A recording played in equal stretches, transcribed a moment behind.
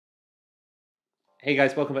Hey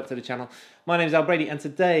guys, welcome back to the channel. My name is Al Brady and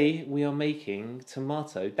today we are making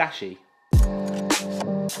tomato dashi.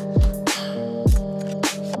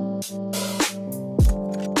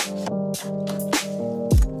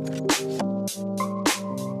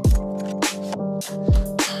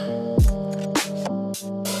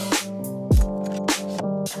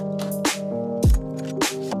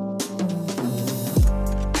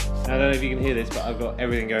 I don't know if you can hear this, but I've got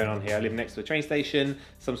everything going on here. I live next to a train station,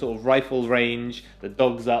 some sort of rifle range, the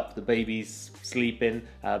dog's up, the baby's sleeping,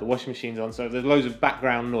 the washing machine's on, so if there's loads of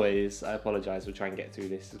background noise, I apologise. We'll try and get through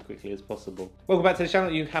this as quickly as possible. Welcome back to the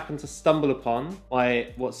channel. You happen to stumble upon my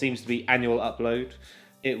what seems to be annual upload.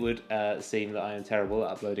 It would seem that I am terrible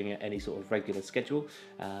at uploading at any sort of regular schedule,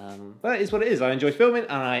 but it's what it is. I enjoy filming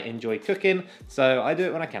and I enjoy cooking, so I do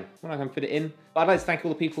it when I can fit it in. But I'd like to thank all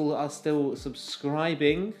the people that are still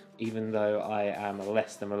subscribing, even though I am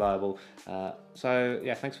less than reliable. So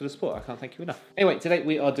yeah, thanks for the support. I can't thank you enough. Anyway, today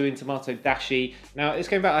we are doing tomato dashi. Now it's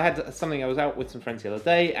came back, I had something, I was out with some friends the other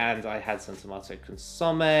day and I had some tomato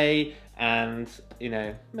consommé and, you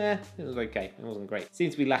know, meh, it was okay. It wasn't great. It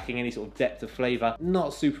seemed to be lacking any sort of depth of flavour.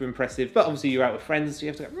 Not super impressive, but obviously you're out with friends, so you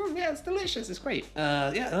have to go, yeah, it's delicious, it's great.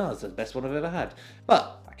 Yeah, no, it's the best one I've ever had.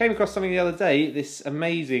 But I came across something the other day, this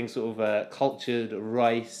amazing sort of cultured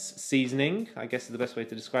rice seasoning, I guess is the best way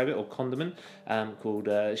to describe it, or condiment, called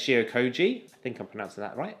Shio Koji. I think I'm pronouncing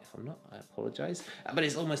that right. If I'm not, I apologise. But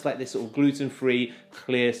it's almost like this sort of gluten-free,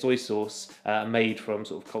 clear soy sauce made from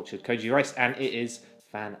sort of cultured koji rice, and it is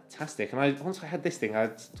fantastic. And once I had this thing, I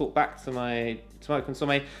thought back to my tomato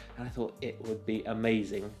consommé, and I thought it would be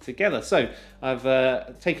amazing together. So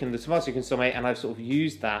I've taken the tomato consommé and I've sort of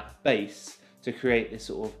used that base to create this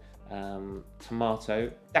sort of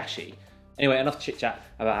tomato dashi. Anyway, enough chit chat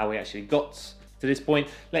about how we actually got to this point.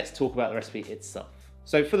 Let's talk about the recipe itself.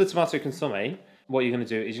 So for the tomato consommé, what you're going to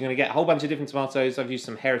do is you're going to get a whole bunch of different tomatoes. I've used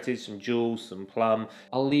some heritage, some jewels, some plum.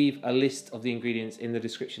 I'll leave a list of the ingredients in the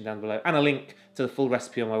description down below and a link to the full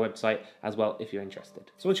recipe on my website as well if you're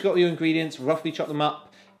interested. So once you've got all your ingredients, roughly chop them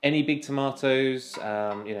up. Any big tomatoes,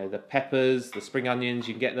 you know, the peppers, the spring onions,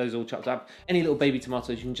 you can get those all chopped up. Any little baby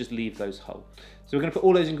tomatoes, you can just leave those whole. So we're going to put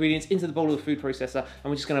all those ingredients into the bowl of the food processor and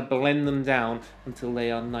we're just going to blend them down until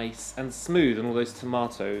they are nice and smooth and all those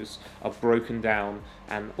tomatoes are broken down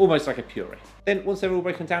and almost like a puree. Then once they're all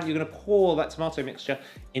broken down, you're going to pour that tomato mixture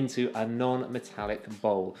into a non-metallic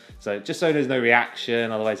bowl. So just so there's no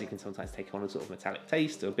reaction, otherwise it can sometimes take on a sort of metallic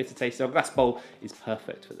taste or a bitter taste. So a glass bowl is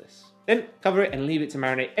perfect for this. Then cover it and leave it to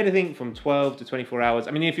marinate anything from 12 to 24 hours.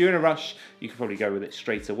 I mean, if you're in a rush, you could probably go with it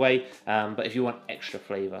straight away. But if you want extra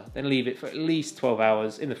flavour, then leave it for at least 12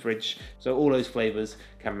 hours in the fridge so all those flavours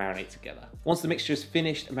can marinate together. Once the mixture is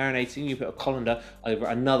finished marinating, you put a colander over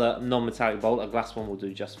another non-metallic bowl. A glass one will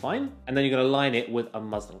do just fine. And then you're going to line it with a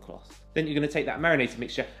muslin cloth. Then you're going to take that marinated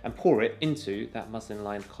mixture and pour it into that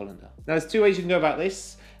muslin-lined colander. Now, there's two ways you can go about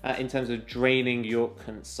this in terms of draining your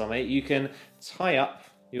consommé. You can tie up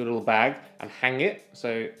your little bag and hang it.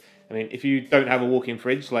 So, I mean, if you don't have a walk-in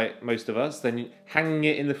fridge like most of us, then hanging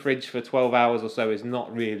it in the fridge for 12 hours or so is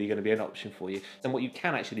not really going to be an option for you. Then what you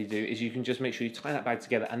can actually do is you can just make sure you tie that bag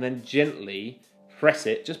together and then gently press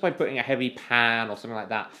it just by putting a heavy pan or something like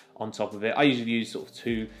that on top of it. I usually use sort of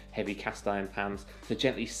 2 heavy cast iron pans to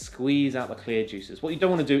gently squeeze out the clear juices. What you don't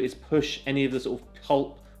want to do is push any of the sort of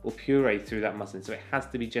pulp or puree through that muslin, so it has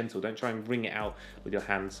to be gentle. Don't try and wring it out with your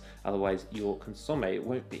hands, otherwise your consommé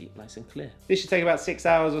won't be nice and clear. This should take about 6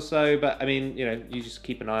 hours or so, but I mean, you know, you just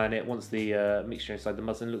keep an eye on it. Once the mixture inside the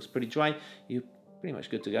muslin looks pretty dry, you're pretty much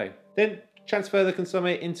good to go. Then transfer the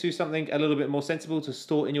consommé into something a little bit more sensible to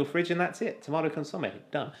store in your fridge, and that's it. Tomato consommé,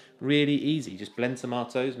 done. Really easy. Just blend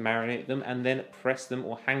tomatoes, marinate them, and then press them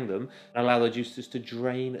or hang them and allow the juices to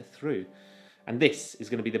drain through. And this is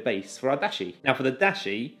going to be the base for our dashi. Now for the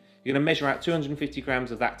dashi, you're going to measure out 250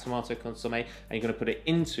 grams of that tomato consommé and you're going to put it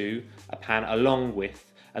into a pan along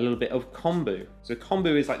with a little bit of kombu. So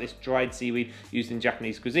kombu is like this dried seaweed used in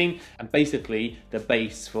Japanese cuisine and basically the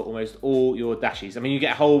base for almost all your dashis. I mean, you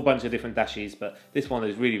get a whole bunch of different dashis, but this one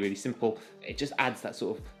is really, really simple. It just adds that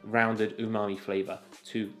sort of rounded umami flavour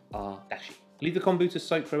to our dashi. Leave the kombu to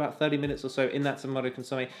soak for about 30 minutes or so in that tomato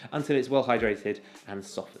consommé until it's well hydrated and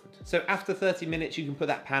softened. So after 30 minutes, you can put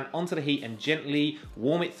that pan onto the heat and gently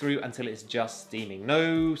warm it through until it's just steaming.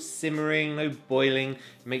 No simmering, no boiling.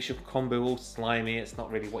 Makes your kombu all slimy. It's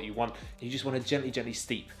not really what you want. You just want to gently, gently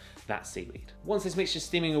steep that seaweed. Once this mixture's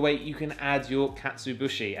steaming away, you can add your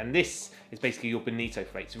katsuobushi, and this is basically your bonito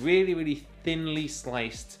flakes. Really, really thinly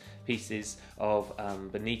sliced pieces of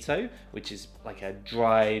bonito, which is like a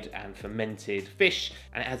dried and fermented fish,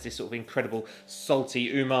 and it has this sort of incredible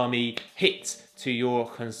salty umami hit to your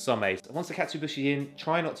consommé. So once the katsuobushi is in,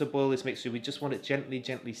 try not to boil this mixture. We just want to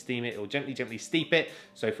gently steam it, or gently steep it.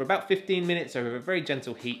 So for about 15 minutes over a very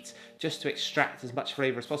gentle heat, just to extract as much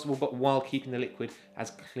flavour as possible, but while keeping the liquid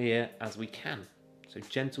as clear as we can. So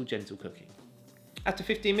gentle cooking. After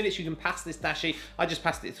 15 minutes, you can pass this dashi. I just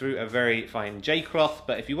passed it through a very fine J cloth,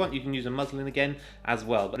 but if you want, you can use a muslin again as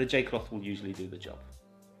well, but a J cloth will usually do the job.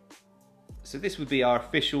 So this would be our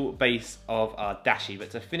official base of our dashi,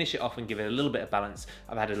 but to finish it off and give it a little bit of balance,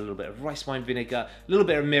 I've added a little bit of rice wine vinegar, a little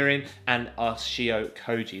bit of mirin, and our Shio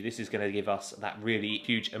Koji. This is going to give us that really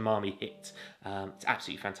huge umami hit. It's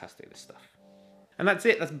absolutely fantastic, this stuff. And that's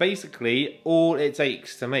it. That's basically all it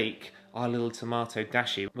takes to make our little tomato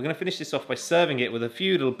dashi. We're going to finish this off by serving it with a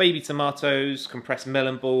few little baby tomatoes, compressed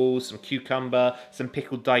melon balls, some cucumber, some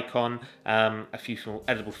pickled daikon, a few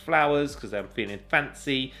edible flowers because I'm feeling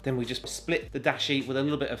fancy. Then we just split the dashi with a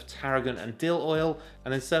little bit of tarragon and dill oil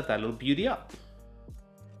and then serve that little beauty up.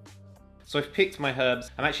 So I've picked my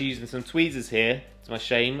herbs. I'm actually using some tweezers here, to my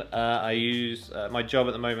shame. I use, my job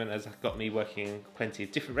at the moment has got me working in plenty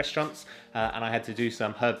of different restaurants, and I had to do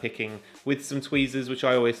some herb picking with some tweezers, which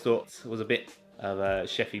I always thought was a bit of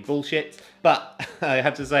chefy bullshit. But I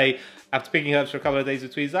have to say, after picking herbs for a couple of days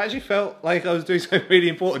with tweezers, I actually felt like I was doing something really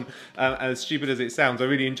important. As stupid as it sounds, I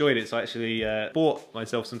really enjoyed it. So I actually bought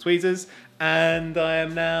myself some tweezers, and I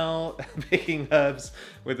am now picking herbs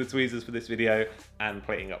with the tweezers for this video and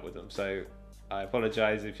plating up with them. So I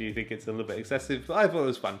apologise if you think it's a little bit excessive, but I thought it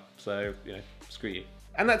was fun. So, you know, screw you.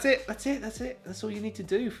 And that's it. That's all you need to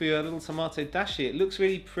do for your little tomato dashi. It looks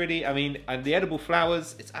really pretty. I mean, and the edible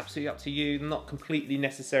flowers, it's absolutely up to you. Not completely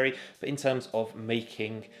necessary, but in terms of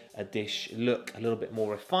making a dish look a little bit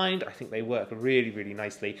more refined, I think they work really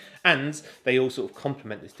nicely. And they all sort of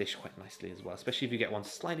complement this dish quite nicely as well, especially if you get one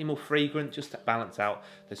slightly more fragrant, just to balance out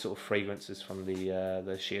the sort of fragrances from the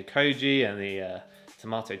Shio Koji and the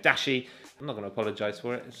tomato dashi. I'm not going to apologise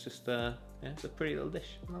for it. It's just, yeah, it's a pretty little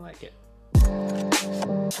dish. I like it.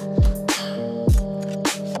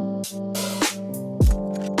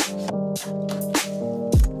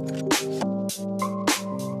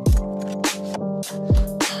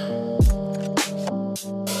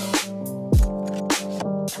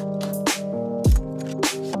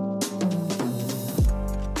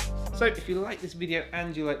 So if you like this video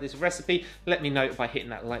and you like this recipe, let me know by hitting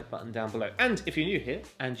that like button down below. And if you're new here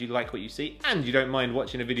and you like what you see and you don't mind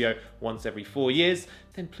watching a video once every 4 years,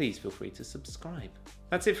 then please feel free to subscribe.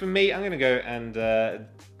 That's it from me. I'm going to go and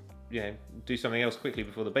you know, do something else quickly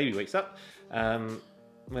before the baby wakes up. We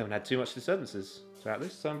haven't had too much disturbances throughout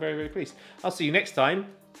this, so I'm very pleased. I'll see you next time,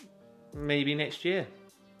 maybe next year,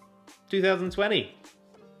 2020.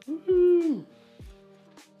 Woohoo!